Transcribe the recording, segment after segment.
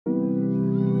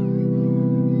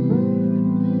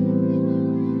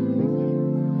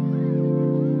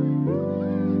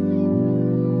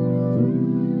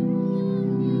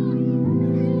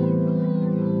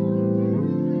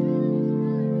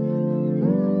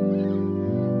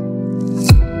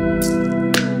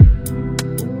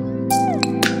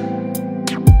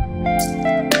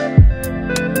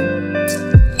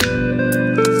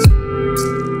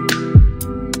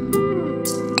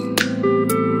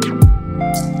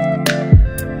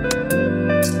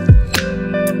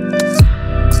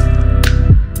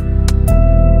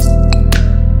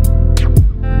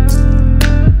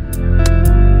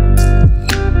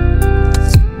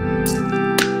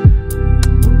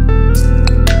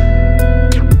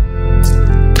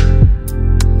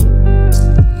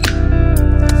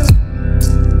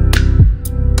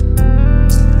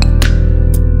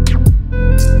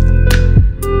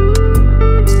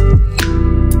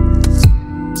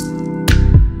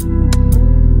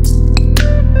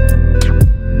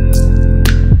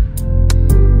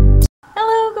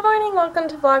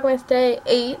Vlogmas Day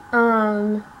 8.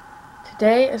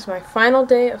 Today is my final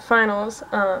day of finals.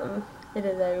 It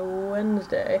is a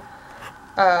Wednesday.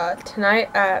 Tonight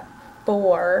at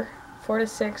 4 to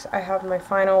 6, I have my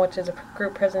final, which is a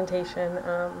group presentation,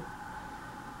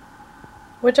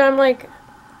 which I'm like,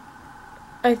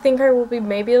 I think I will be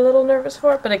maybe a little nervous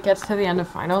for it, but it gets to the end of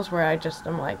finals where I just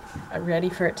am like, I'm ready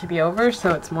for it to be over,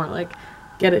 so it's more like,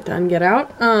 get it done, get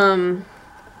out. What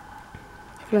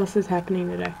else is happening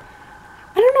today?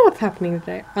 I don't know what's happening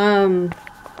today. I'm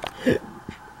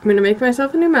gonna make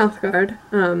myself a new mouth guard,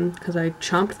 because I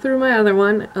chomped through my other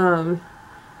one.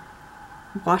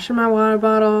 Washing my water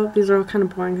bottle. These are all kind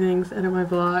of boring things. Edit my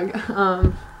vlog.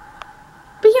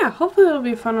 But yeah, hopefully it'll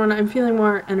be a fun one. I'm feeling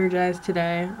more energized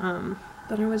today,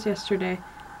 than I was yesterday.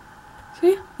 So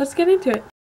yeah, let's get into it.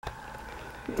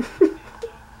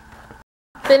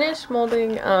 Finished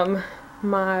molding,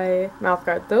 my mouth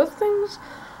guard. Those things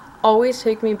always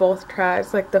take me both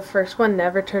tries. Like, the first one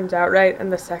never turns out right,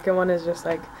 and the second one is just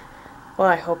like, well,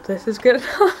 I hope this is good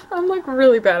enough. I'm like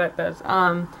really bad at this.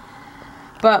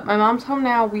 But my mom's home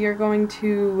now. We are going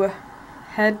to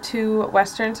head to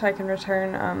Western so I can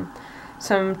return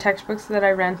some textbooks that I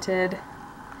rented,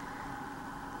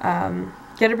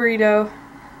 get a burrito,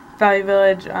 Value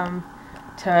Village,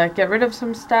 to get rid of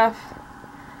some stuff.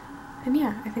 And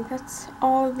yeah, I think that's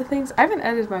all of the things. I haven't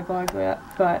edited my vlog yet,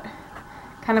 but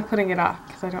kind of putting it off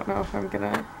because I don't know if I'm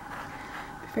gonna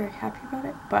be very happy about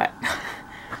it, but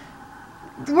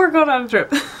we're going on a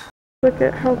trip. Look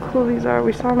at how cool these are.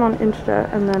 We saw them on Insta,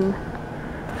 and then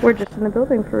we're just in the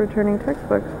building for returning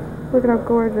textbooks. Look at how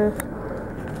gorgeous.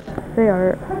 They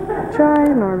are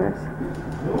ginormous.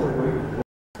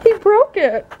 He broke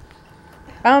it!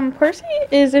 Percy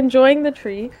is enjoying the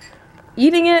tree,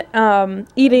 eating it,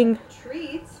 eating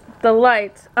treats, the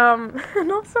lights,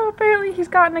 and also apparently he's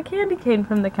gotten a candy cane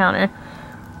from the counter,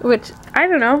 which, I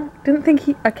don't know, didn't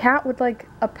think a cat would like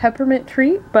a peppermint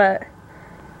treat, but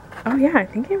oh yeah, I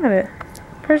think he meant it.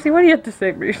 Percy, what do you have to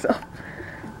say for yourself?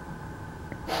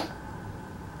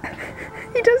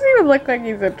 He doesn't even look like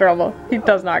he's in trouble. He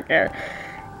does not care.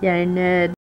 Yeah,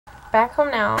 Ned. Back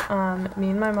home now, me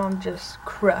and my mom just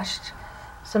crushed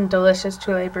some delicious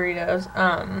chile burritos.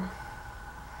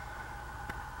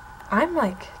 I'm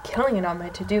like killing it on my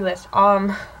to-do list.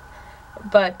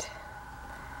 But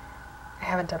I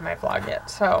haven't done my vlog yet,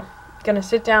 so gonna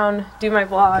sit down, do my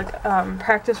vlog,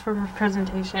 practice for my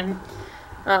presentation.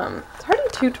 It's already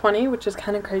 2:20, which is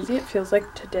kind of crazy. It feels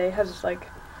like today has like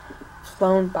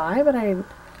flown by, but I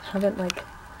haven't like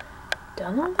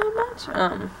done all that much.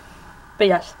 But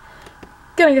yes,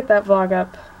 gonna get that vlog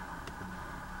up,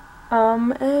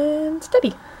 and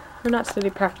study, or not study,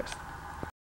 practice.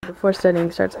 Before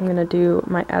studying starts, I'm gonna do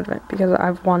my Advent because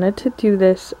I've wanted to do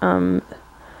this,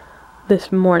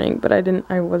 this morning, but I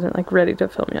wasn't like ready to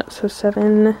film yet. So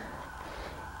 7,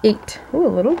 8. Ooh, a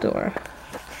little door.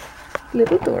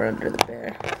 Little door under the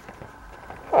bear.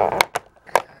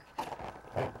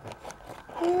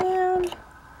 And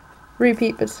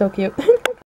repeat, but still cute.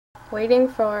 Waiting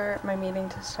for my meeting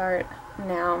to start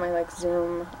now, my like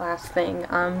Zoom last thing.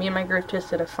 Me and my group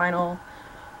just did a final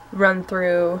run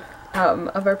through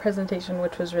of our presentation,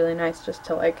 which was really nice just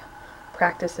to like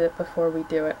practice it before we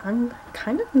do it. I'm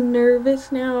kind of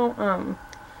nervous now.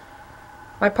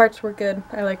 My parts were good.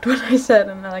 I liked what I said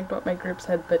and I liked what my group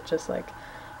said, but just like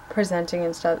presenting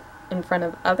and stuff in front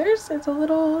of others, it's a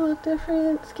little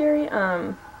different, scary.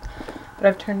 But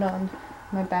I've turned on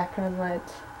my background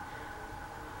lights.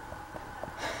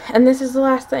 And this is the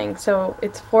last thing. So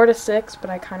it's 4 to 6, but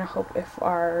I kind of hope if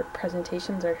our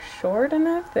presentations are short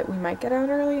enough that we might get out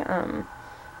early.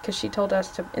 Because she told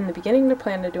us to, in the beginning, to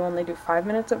plan to only do 5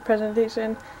 minutes of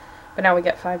presentation, but now we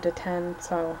get 5 to 10,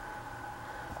 so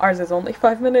ours is only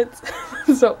 5 minutes.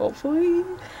 So hopefully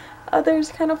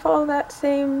others kind of follow that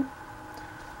same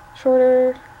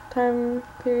shorter time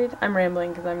period. I'm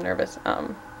rambling because I'm nervous.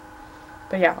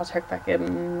 But yeah, I'll check back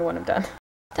in when I'm done.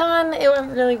 Done. It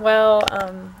went really well,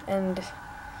 and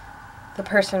the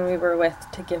person we were with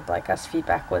to give like us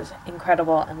feedback was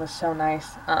incredible and was so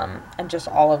nice, and just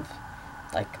all of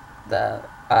like the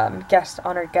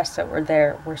honored guests that were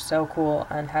there were so cool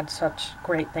and had such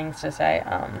great things to say.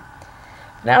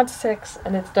 Now it's 6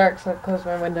 and it's dark, so I've closed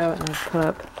my window and I've put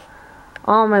up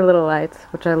all my little lights,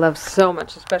 which I love so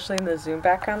much, especially in the Zoom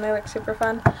background. They look super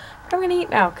fun. But I'm gonna eat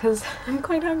now because I'm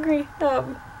quite hungry,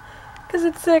 because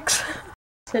it's 6.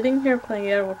 Sitting here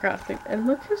playing Animal Crossing, and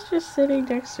look who's just sitting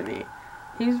next to me.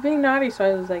 He was being naughty, so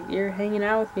I was like, you're hanging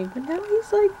out with me, but now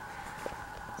he's like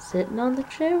sitting on the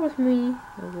chair with me.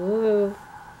 Whoa.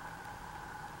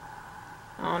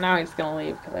 Oh, now he's gonna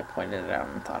leave because I pointed it out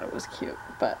and thought it was cute,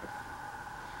 but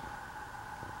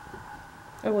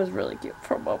It was really cute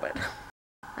for a moment.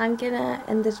 I'm gonna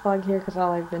end this vlog here because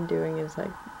all I've been doing is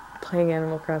like playing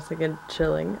Animal Crossing and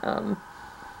chilling. I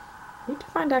need to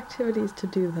find activities to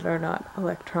do that are not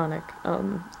electronic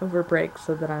over break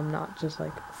so that I'm not just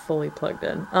like fully plugged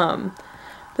in.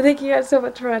 But thank you guys so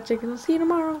much for watching and I'll see you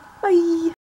tomorrow. Bye!